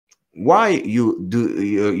why you do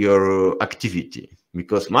your activity.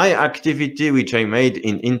 Because my activity, which I made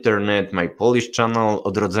in internet, my Polish channel,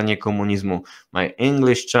 Odrodzenie Komunizmu, my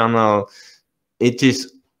English channel, it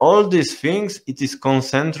is all these things, it is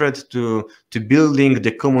concentrated to building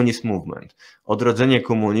the communist movement. Odrodzenie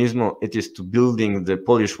Komunizmu, it is to building the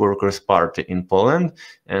Polish Workers' Party in Poland,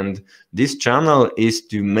 and this channel is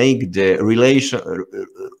to make the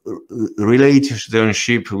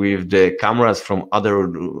relationship with the comrades from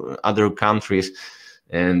other countries.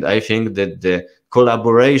 And I think that the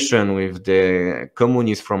collaboration with the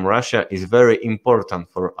communists from Russia is very important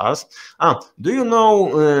for us. Do you know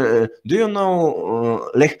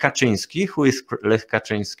Lech Kaczyński? Who is Lech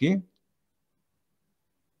Kaczyński?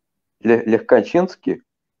 Lech Kaczyński?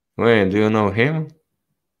 Wait, do you know him?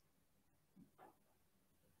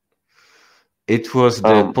 It was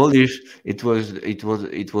the Polish. It was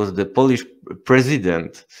the Polish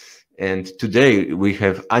president. And today we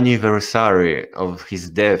have anniversary of his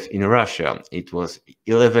death in Russia. It was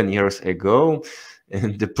 11 years ago,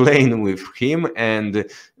 and the plane with him and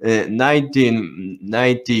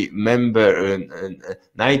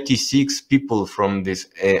 96 people from this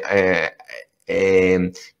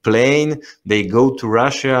plane. They go to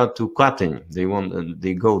Russia, to Katyn.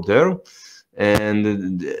 They go there,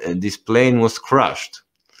 and this plane was crushed.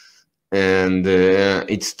 And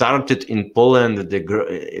it started in Poland, the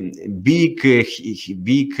big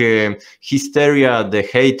hysteria, the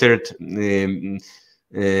hatred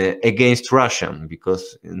against Russian,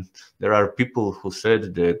 because there are people who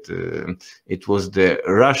said that it was the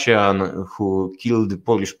Russian who killed the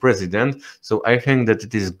Polish president. So I think that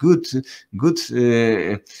it is good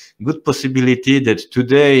possibility that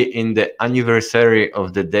today, in the anniversary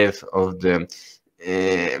of the death of the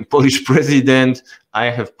Polish president, I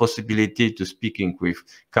have possibility to speaking with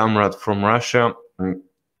comrade from Russia.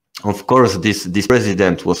 Of course, this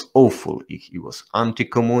president was awful. He was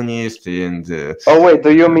anti-communist and. Oh wait,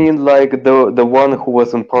 do you mean like the one who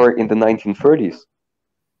was in power in the 1930s?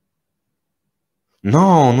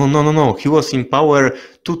 No. He was in power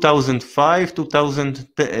 2005,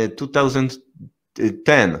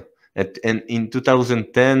 2010, and in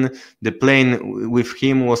 2010 the plane with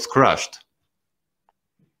him was crushed.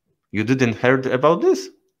 You didn't heard about this?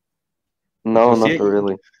 No, not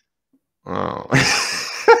really. Oh.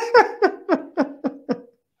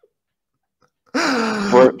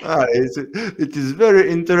 It is very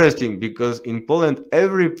interesting, because in Poland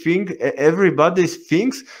everybody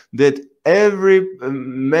thinks that every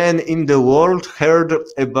man in the world heard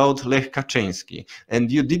about Lech Kaczyński, and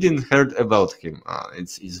you didn't heard about him.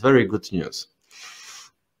 It's very good news.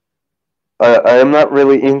 I am not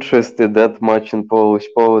really interested that much in Polish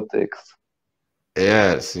politics.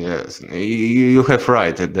 Yes, you have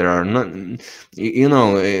right. There are not,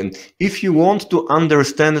 if you want to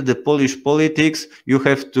understand the Polish politics, you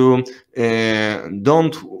have to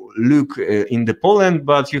don't look in the Poland,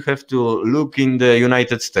 but you have to look in the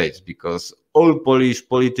United States, because all Polish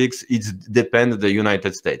politics depend on the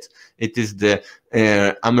United States. It is the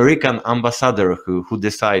American ambassador who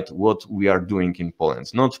decide what we are doing in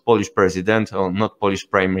Poland, not Polish president or not Polish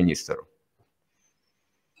prime minister.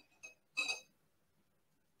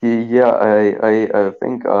 Yeah, I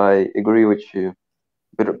think I agree with you.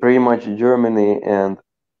 But pretty much Germany and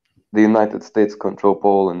the United States control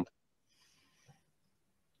Poland.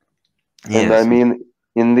 Yes. And I mean,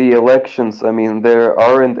 in the elections, I mean, there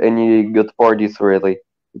aren't any good parties really.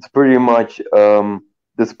 It's pretty much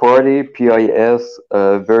this party, PIS,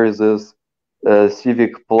 versus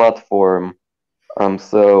Civic Platform. And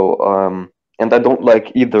I don't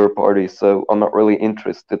like either party, so I'm not really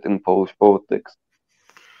interested in Polish politics.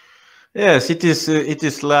 Yes, it is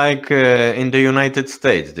like in the United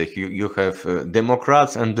States that you have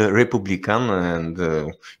Democrats and Republican,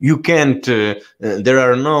 and you can't. There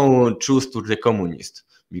are no choose to the communist,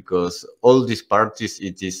 because all these parties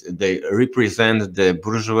they represent the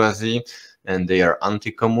bourgeoisie, and they are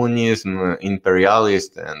anti-communism,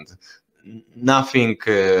 imperialist, and nothing.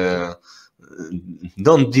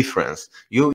 Don't difference.